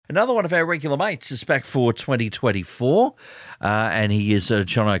Another one of our regular mates is back for 2024, and he is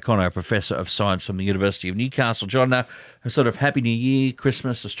John O'Connor, Professor of Science from the University of Newcastle. John, a sort of Happy New Year,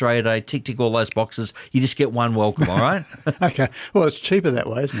 Christmas, Australia Day, tick all those boxes. You just get one welcome, all right? Okay. Well, it's cheaper that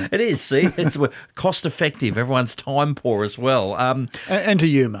way, isn't it? It is, see? It's cost effective. Everyone's time poor as well. And to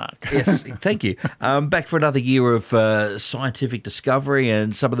you, Mark. Yes, thank you. Back for another year of scientific discovery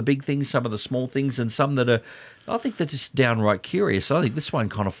and some of the big things, some of the small things, and some that are, I think they're just downright curious. I think this one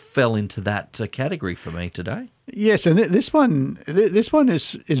kind of fell into that category for me today. Yes, and this one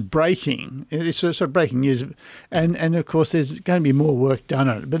is breaking. It's sort of breaking news, and of course there's going to be more work done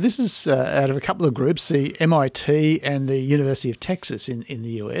on it. But this is out of a couple of groups, the MIT and the University of Texas in the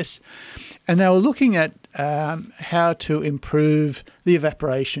US, and they were looking at how to improve the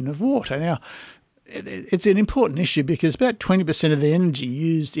evaporation of water. Now, it's an important issue because about 20% of the energy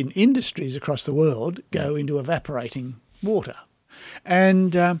used in industries across the world go into evaporating water,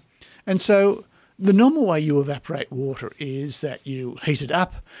 and so the normal way you evaporate water is that you heat it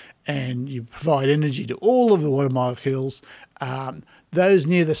up and you provide energy to all of the water molecules. Those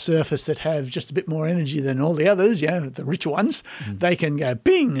near the surface that have just a bit more energy than all the others, the rich ones, they can go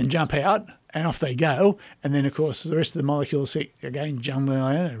bing and jump out and off they go. And then, of course, the rest of the molecules, again, jump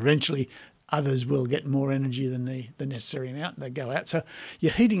out and eventually others will get more energy than the necessary amount and they go out. So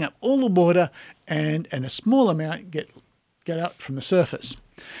you're heating up all the water and a small amount get out from the surface.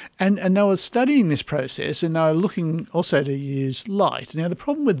 And they were studying this process and they were looking also to use light. Now, the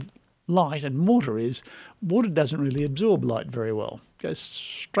problem with light and water is water doesn't really absorb light very well. It goes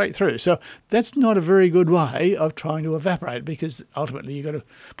straight through. So that's not a very good way of trying to evaporate because ultimately you've got to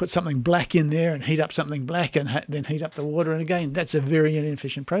put something black in there and heat up something black and then heat up the water. And again, that's a very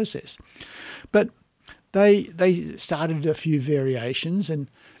inefficient process. But they started a few variations and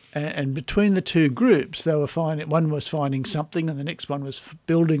between the two groups, they were finding one was finding something, and the next one was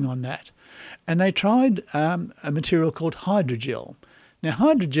building on that. And they tried a material called hydrogel. Now,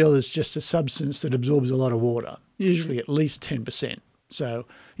 hydrogel is just a substance that absorbs a lot of water, usually at least 10%. So,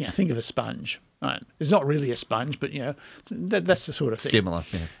 think of a sponge. Right? It's not really a sponge, but that's the sort of thing. Similar,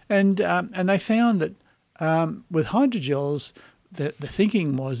 yeah. And they found that with hydrogels, the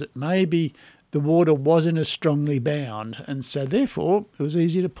thinking was that maybe the water wasn't as strongly bound, and so therefore it was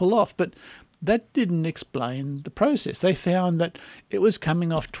easy to pull off. But that didn't explain the process. They found that it was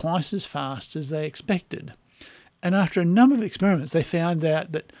coming off twice as fast as they expected. And after a number of experiments, they found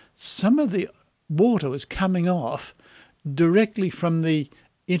out that some of the water was coming off directly from the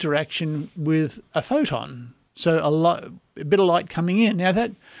interaction with a photon. So a bit of light coming in. Now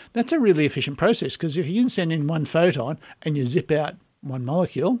that's a really efficient process because if you can send in one photon and you zip out one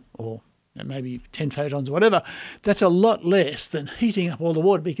molecule or maybe 10 photons or whatever, that's a lot less than heating up all the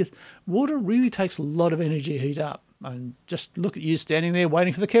water because water really takes a lot of energy to heat up. And just look at you standing there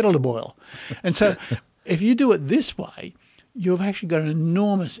waiting for the kettle to boil. And so if you do it this way, you've actually got an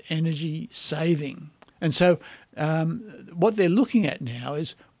enormous energy saving. And so what they're looking at now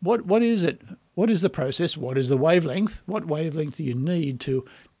is what is it? What is the process? What is the wavelength? What wavelength do you need to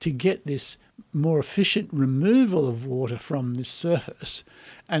get this more efficient removal of water from this surface,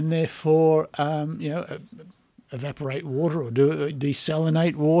 and therefore, evaporate water or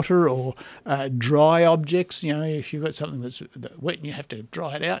desalinate water or dry objects. If you've got something that's wet and you have to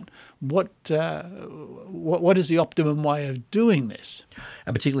dry it out, what is the optimum way of doing this?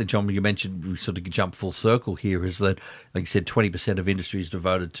 And particularly, John, you mentioned, we sort of jump full circle here, is that, like you said, 20% of industry is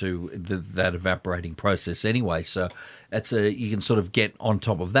devoted to that evaporating process anyway. So you can sort of get on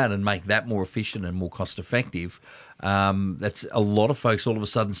top of that and make that more efficient and more cost effective. That's a lot of folks all of a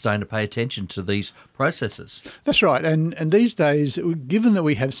sudden starting to pay attention to these processes. That's right. And these days, given that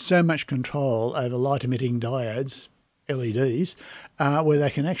we have so much control over light-emitting diodes, LEDs, where they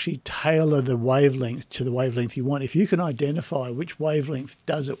can actually tailor the wavelength to the wavelength you want, if you can identify which wavelength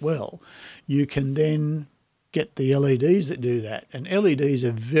does it well, you can then get the LEDs that do that. And LEDs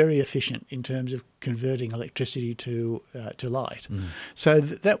are very efficient in terms of converting electricity to light. So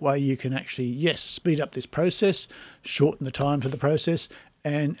that way you can actually, speed up this process, shorten the time for the process,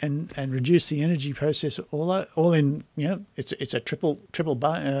 and reduce the energy process all in. It's a triple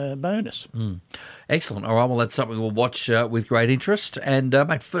bonus. Excellent. All right, well, that's something we'll watch with great interest, and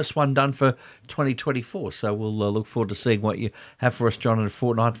mate, first one done for 2024. So we'll look forward to seeing what you have for us, John, in a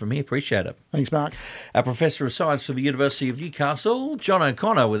fortnight from here. Appreciate it. Thanks, Mark. Our Professor of Science from the University of Newcastle, John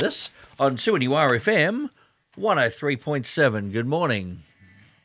O'Connor, with us on 2NURFM 103.7. Good morning.